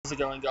how's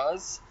it going,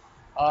 guys?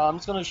 I'm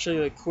just going to show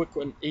you a quick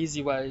and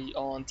easy way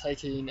on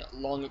taking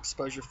long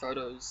exposure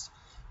photos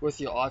with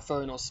your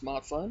iPhone or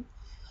smartphone.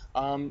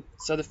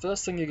 So the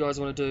first thing you guys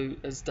want to do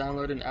is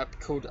download an app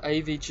called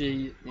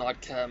AVG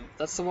Night Cam.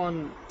 That's the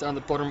one down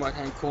the bottom right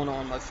hand corner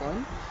on my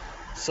phone.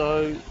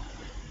 So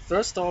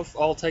first off,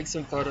 I'll take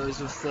some photos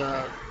with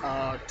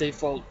the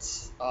default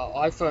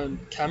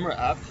iPhone camera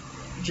app,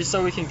 just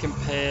so we can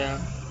compare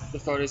the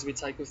photos we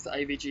take with the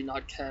AVG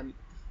Night Cam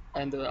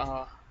and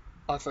the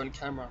iPhone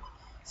camera.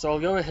 So I'll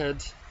go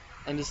ahead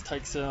and just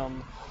take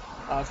some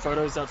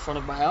photos out front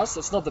of my house.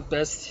 It's not the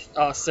best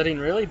setting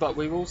really, but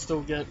we will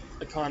still get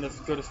a kind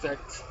of good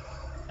effect,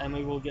 and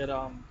we will get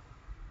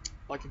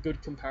like a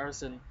good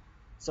comparison.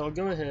 So I'll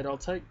go ahead, I'll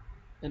take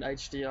an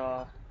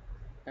HDR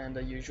and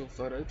a usual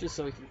photo just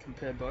so we can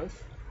compare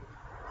both.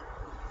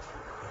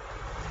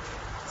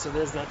 So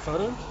there's that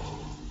photo.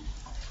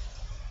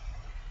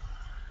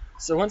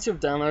 So once you've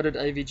downloaded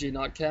AVG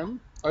Night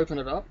Cam, open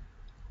it up.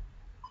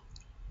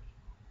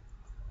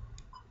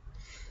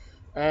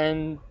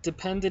 And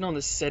depending on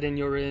the setting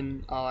you're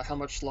in, how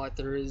much light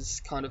there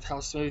is, kind of how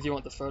smooth you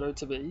want the photo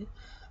to be,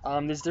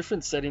 there's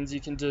different settings you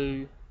can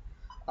do.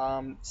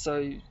 So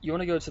you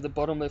want to go to the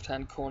bottom left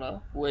hand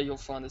corner where you'll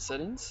find the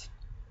settings.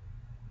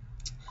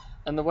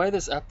 And the way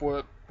this app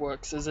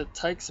works is it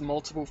takes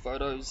multiple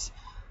photos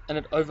and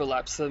it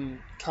overlaps them,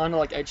 kind of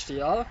like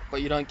HDR,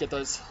 but you don't get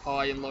those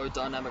high and low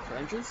dynamic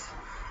ranges.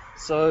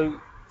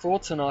 So for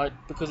tonight,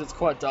 because it's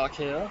quite dark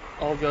here,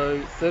 I'll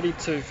go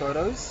 32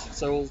 photos,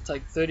 so we'll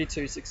take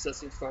 32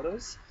 successive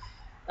photos.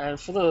 And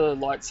for the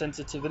light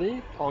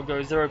sensitivity, I'll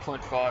go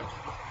 0.5.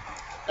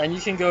 And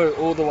you can go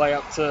all the way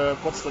up to,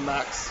 what's the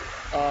max?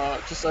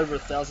 Just over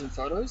 1,000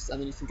 photos, and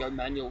then you can go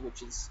manual,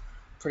 which is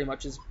pretty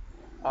much as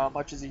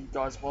much as you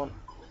guys want.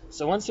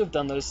 So once you've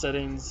done those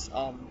settings,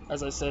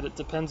 as I said, it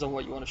depends on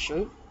what you want to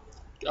shoot.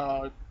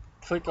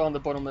 Click on the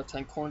bottom left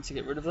hand corner to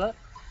get rid of that,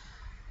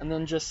 and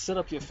then just set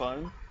up your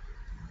phone.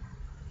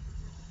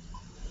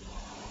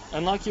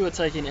 And like you were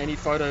taking any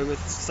photo with,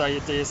 say, a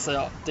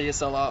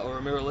DSLR or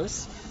a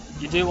mirrorless,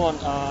 you do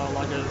want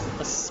like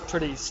a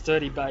pretty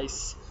sturdy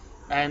base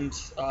and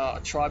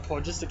a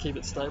tripod just to keep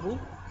it stable.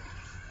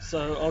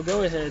 So I'll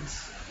go ahead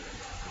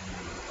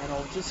and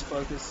I'll just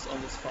focus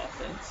on this far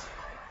fence.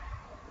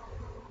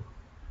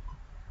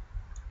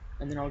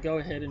 And then I'll go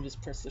ahead and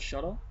just press the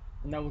shutter,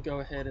 and that will go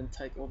ahead and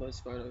take all those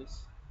photos.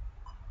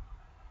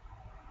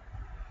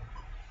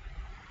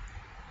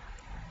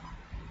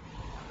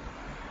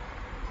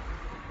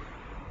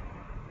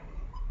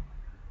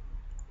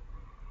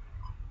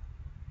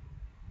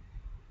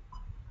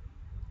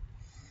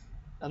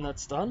 And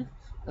that's done.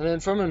 And then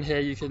from in here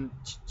you can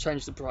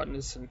change the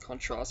brightness and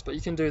contrast, but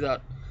you can do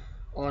that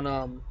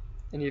on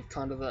any of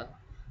kind of the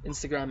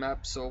Instagram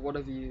apps or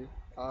whatever you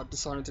are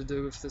deciding to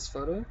do with this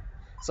photo.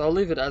 So I'll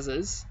leave it as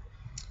is.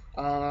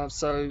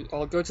 So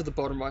I'll go to the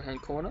bottom right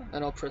hand corner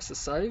and I'll press the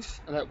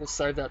save, and that will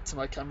save that to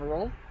my camera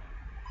roll.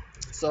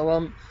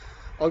 So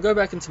I'll go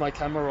back into my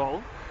camera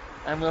roll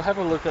and we'll have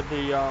a look at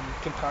the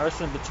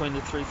comparison between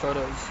the three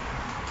photos.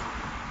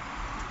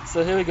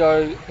 So here we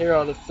go. Here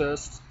are the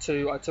first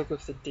two I took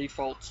with the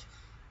default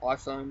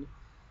iPhone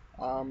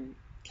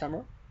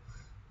camera.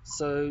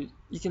 So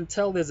you can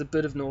tell there's a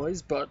bit of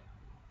noise, but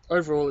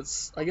overall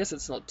I guess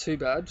it's not too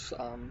bad.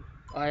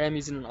 I am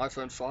using an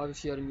iPhone 5.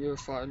 If you had a newer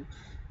phone,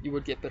 you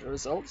would get better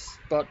results.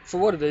 But for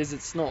what it is,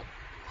 it's not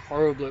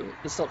horrible.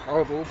 It's not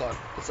horrible, but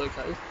it's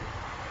okay.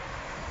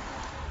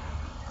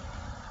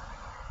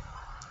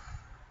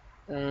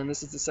 And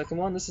this is the second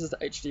one. This is the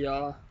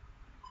HDR. It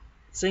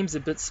seems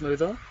a bit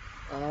smoother,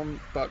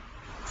 but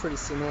pretty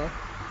similar.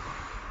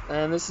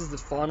 And this is the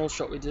final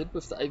shot we did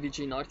with the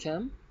AVG Night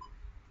Cam.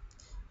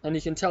 And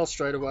you can tell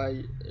straight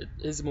away it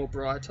is more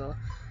brighter,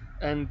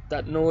 and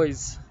that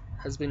noise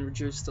has been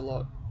reduced a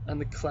lot, and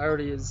the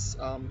clarity is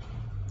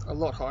a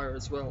lot higher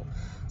as well.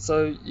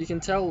 So you can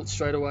tell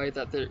straight away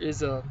that there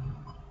is a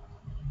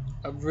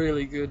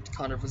really good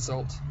kind of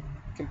result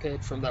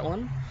compared from that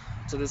one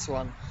to this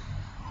one.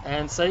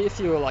 And say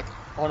if you were like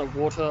on a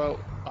water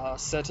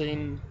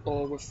setting,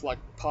 or with like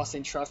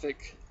passing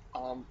traffic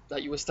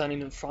that you were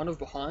standing in front of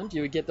behind,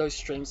 you would get those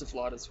streams of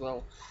light as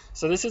well.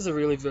 So this is a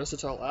really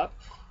versatile app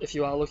if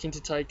you are looking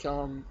to take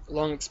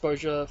long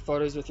exposure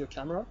photos with your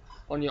camera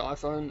on your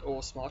iPhone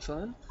or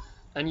smartphone,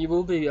 and you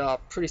will be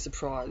pretty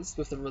surprised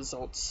with the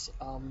results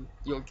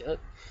you'll get.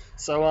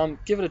 So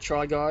give it a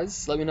try,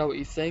 guys. Let me know what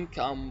you think.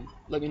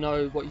 Let me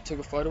know what you took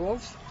a photo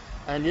of,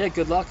 and yeah,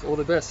 good luck, all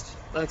the best.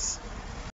 Thanks.